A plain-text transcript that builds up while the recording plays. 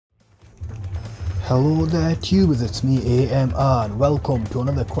Hello there tubers, it's me AMR and welcome to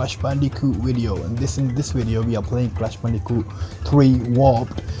another Crash Bandicoot video. And in this video we are playing Crash Bandicoot 3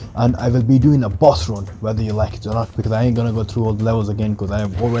 Warped, and I will be doing a boss run whether you like it or not, because I ain't gonna go through all the levels again because I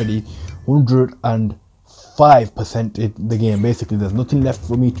have already 105%ed the game. Basically there's nothing left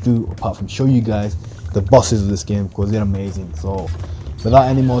for me to do apart from show you guys the bosses of this game because they're amazing. So without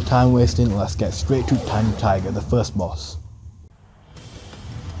any more time wasting, let's get straight to Tiny Tiger, the first boss.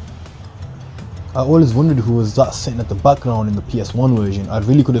 I always wondered who was that sitting at the background in the PS1 version. I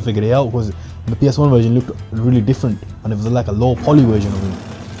really couldn't figure it out because the PS1 version looked really different and it was like a low poly version of him.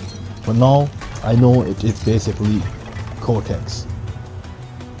 But now I know it is basically Cortex.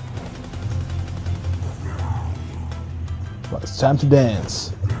 But it's time to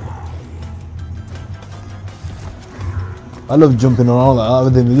dance. I love jumping around like that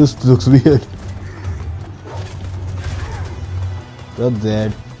with him, it just looks weird. They're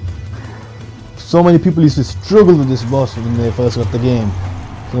dead. So many people used to struggle with this boss when they first got the game.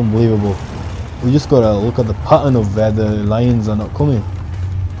 It's unbelievable. We just gotta look at the pattern of where the lions are not coming.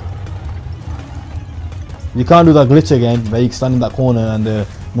 You can't do that glitch again where you can stand in that corner and no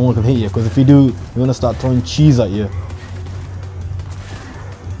one can hit you, because if you do, you're gonna start throwing cheese at you.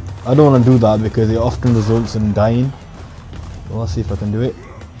 I don't want to do that because it often results in dying. So let's see if I can do it.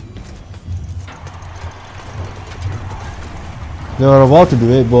 They were about to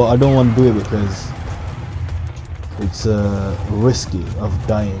do it, but I don't want to do it because it's risky of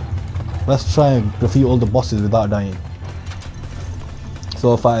dying. Let's try and defeat all the bosses without dying.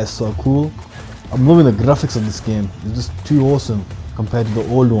 So far it's so cool. I'm loving the graphics of this game. It's just too awesome compared to the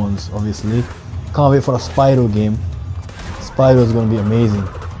old ones, obviously. Can't wait for a Spyro game. Spyro is going to be amazing.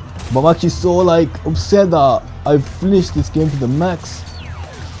 But I'm actually so upset that I've finished this game to the max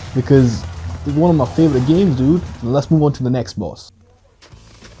because it's one of my favorite games, dude. Let's move on to the next boss.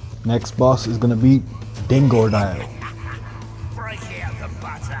 Next boss is gonna be Dingodile.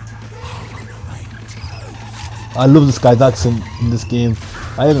 I love this guy's accent in this game.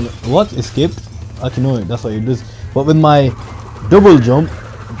 I haven't escaped? Actually no, that's what he does. But with my double jump,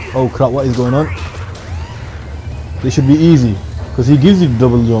 oh crap, what is going on? This should be easy because he gives you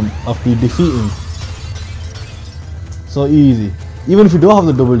double jump after you defeat him. So easy. Even if you don't have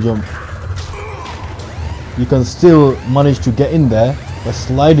the double jump, you can still manage to get in there by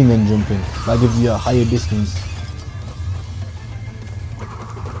sliding and jumping. That gives you a higher distance.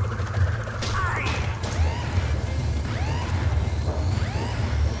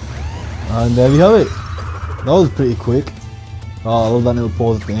 And there we have it. That was pretty quick. Oh, I love that little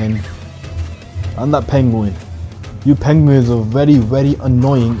pause at the end. And that penguin. You penguins are very, very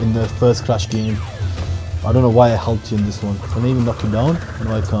annoying in the first Crash game. I don't know why I helped you in this one. Can I even knock you down?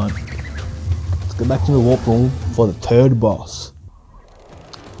 No, I can't. Let's get back to the warp room for the third boss.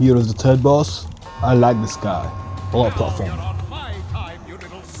 Here is the third boss. I like this guy. A lot of platform.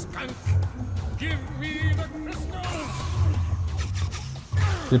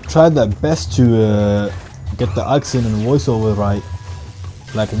 They tried their best to get the accent and voiceover right,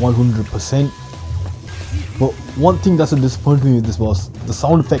 like 100%. But one thing that's a disappointment with this boss, the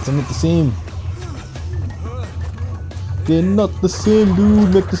sound effects are not the same. They're not the same,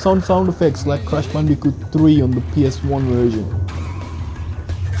 dude. Make the sound effects like Crash Bandicoot 3 on the PS1 version.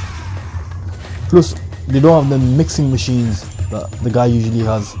 Plus, they don't have the mixing machines that the guy usually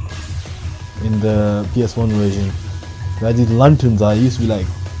has in the PS1 version. Where these lanterns are used to be like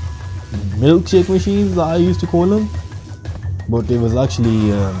milkshake machines that I used to call them. But it was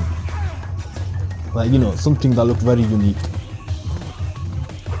actually something that looked very unique.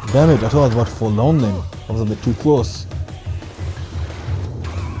 Damn it, I thought I was about to fall down then. I was a bit too close.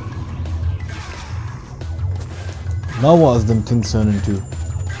 Now what has them things turned into?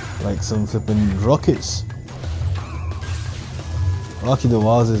 Like some flipping rockets. Lucky the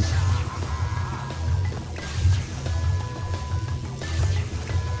vases.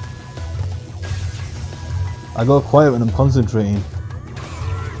 I go quiet when I'm concentrating.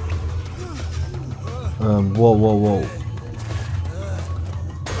 Whoa.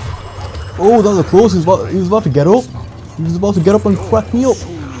 Oh, that was close. He was about to get up. He was about to get up and crack me up.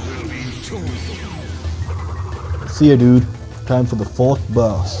 See ya, dude. Time for the fourth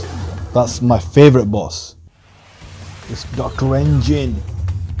boss. That's my favorite boss. It's Dr. Engine.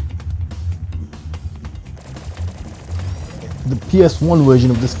 The PS1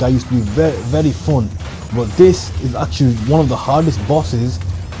 version of this guy used to be very, very fun, but this is actually one of the hardest bosses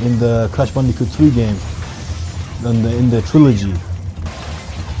in the Crash Bandicoot 3 game, in the trilogy,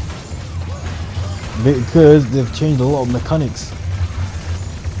 because they've changed a lot of mechanics.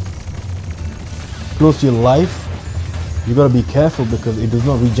 Close to your life, You gotta be careful because it does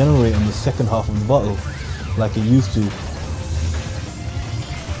not regenerate in the second half of the battle like it used to.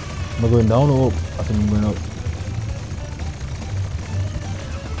 Am I going down or up? I think I'm going up.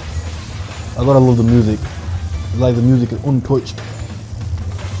 I gotta love the music. It's like the music is untouched.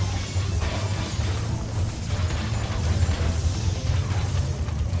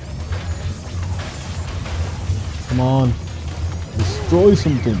 Come on. Destroy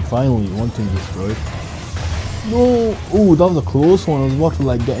something. Finally, one thing destroyed. No! Oh, that was a close one. I was about to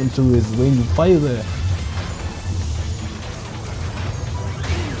like get into his range of fire there.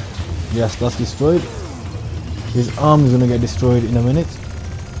 Yes, that's destroyed. His arm is gonna get destroyed in a minute.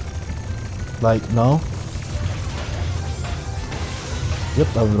 Like now. Yep,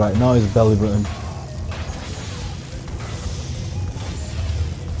 that was right. Now his belly button.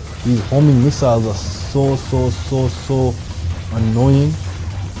 These homing missiles are so annoying.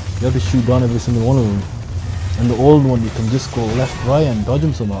 You have to shoot down every single one of them. And the old one, you can just go left, right and dodge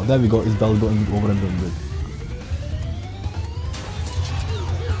him somehow. There we go, his belly button is over and done with.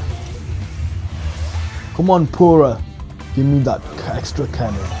 Come on, Pura. Give me that extra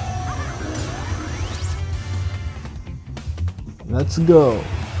cannon. Let's go.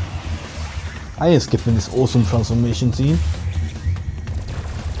 I ain't skipping this awesome transformation scene.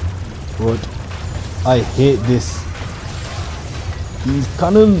 But I hate this. These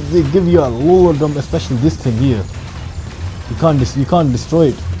cannons, they give you a lower dump, especially this thing here. You can't destroy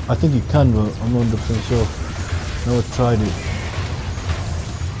it. I think you can, but I'm not 100% sure. Never tried it.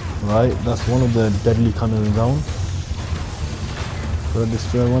 Right, that's one of the deadly cannons down. Gotta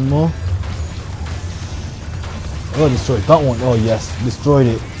destroy one more. Oh, destroyed that one. Oh yes, destroyed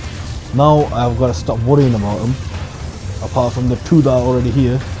it. Now I've got to stop worrying about them. Apart from the two that are already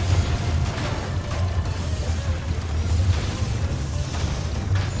here.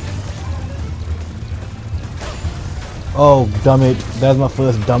 Oh damn it, that's my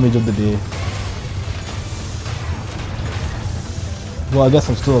first damage of the day. Well, I guess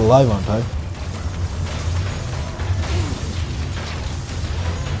I'm still alive, aren't I?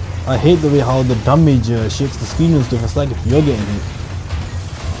 I hate the way how the damage shakes the screen and stuff. It's like if you're getting hit.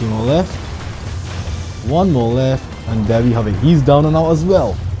 2 more left. 1 more left. And there we have it. He's down and out as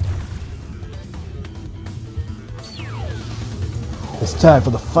well. It's time for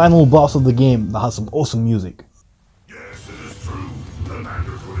the final boss of the game that has some awesome music. Yes, it is true. The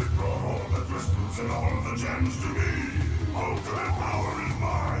Bandicoot has brought all the crystals and all of the gems to me. Ultimate power is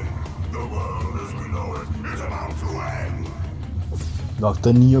mine. The world as we know it is about to end.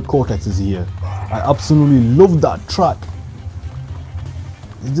 Dr. Neo Cortex is here. I absolutely love that track.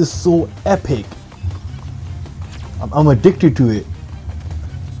 It's just so epic. I'm addicted to it.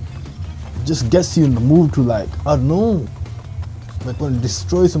 It just gets you in the mood to like, I don't know, like want to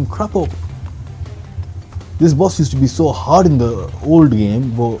destroy some crap up. This boss used to be so hard in the old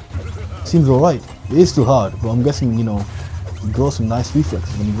game, but it seems alright. It is still hard, but I'm guessing, you know, you grow some nice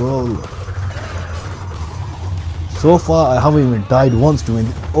reflexes when you grow older. So far, I haven't even died once doing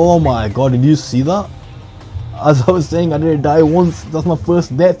it. Oh my god, did you see that? As I was saying, I didn't die once. That's my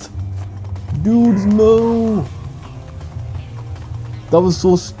first death. Dudes, no! That was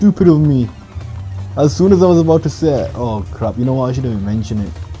so stupid of me. As soon as I was about to say, oh crap, you know what, I shouldn't even mention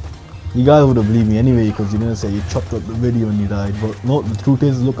it. You guys would have believed me anyway because you didn't say you chopped up the video when you died. But no, the truth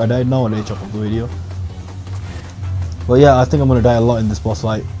is, look, I died now and I chopped up the video. But yeah, I think I'm gonna die a lot in this boss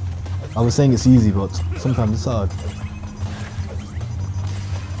fight. I was saying it's easy, but sometimes it's hard.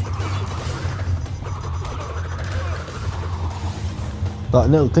 That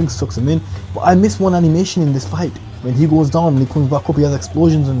little thing sucks him in. But I missed one animation in this fight. When he goes down and he comes back up, he has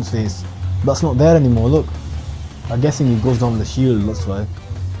explosions on his face. That's not there anymore, look. I'm guessing he goes down with the shield, that's why.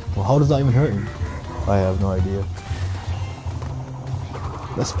 Well, how does that even hurt him? I have no idea.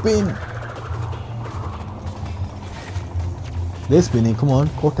 The spin! They're spinning, come on.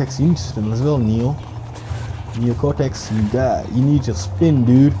 Cortex, you need to spin as well, Neo. Neo Cortex, you need to spin,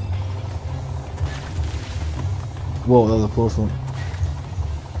 dude. Whoa, that was a close one.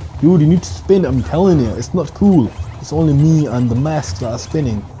 Dude, you need to spin, I'm telling you, it's not cool. It's only me and the masks that are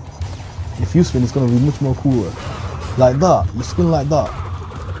spinning. If you spin, it's gonna be much more cooler. Like that, you spin like that.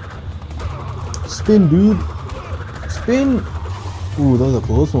 Spin, dude. Spin! Ooh, that was a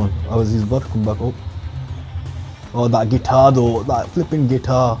close one. He's about to come back up. Oh, that guitar though, that flipping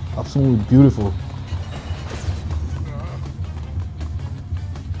guitar. Absolutely beautiful.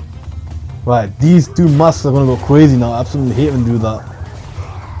 Right, these two masks are gonna go crazy now. I absolutely hate when they do that.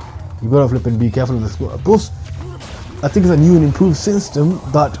 You gotta flip and be careful of this. Plus, I think it's a new and improved system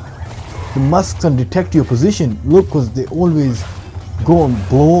that the masks can detect your position. Look, because they always go and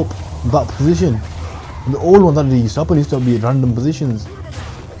blow up that position. And the old ones that they used to be at random positions.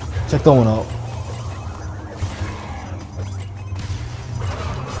 Check that one out.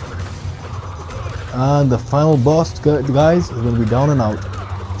 And the final boss, guys, is going to be down and out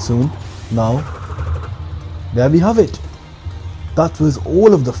soon. Now, there we have it. That was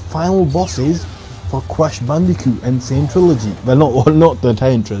all of the final bosses for Crash Bandicoot and Sane Trilogy. Well, not the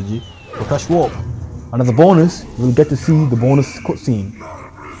entire trilogy, but Crash Warp. And as a bonus, you'll get to see the bonus cutscene.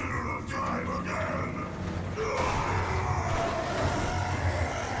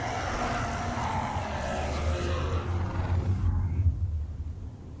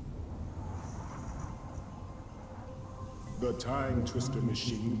 The time twister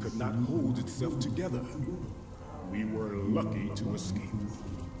machine could not hold itself together. We were lucky to escape.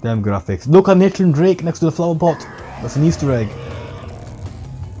 Damn graphics. Look at Nathan Drake next to the flower pot. That's an Easter egg.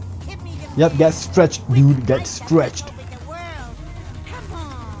 Yep, get stretched, dude. Get stretched.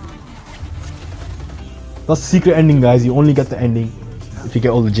 That's the secret ending, guys. You only get the ending if you get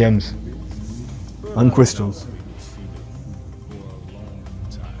all the gems and crystals.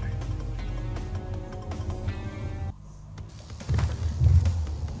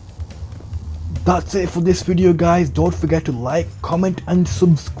 That's it for this video, guys. Don't forget to like, comment and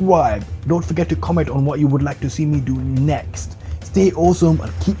subscribe. Don't forget to comment on what you would like to see me do next. Stay awesome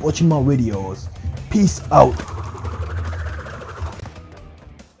and keep watching my videos. Peace out.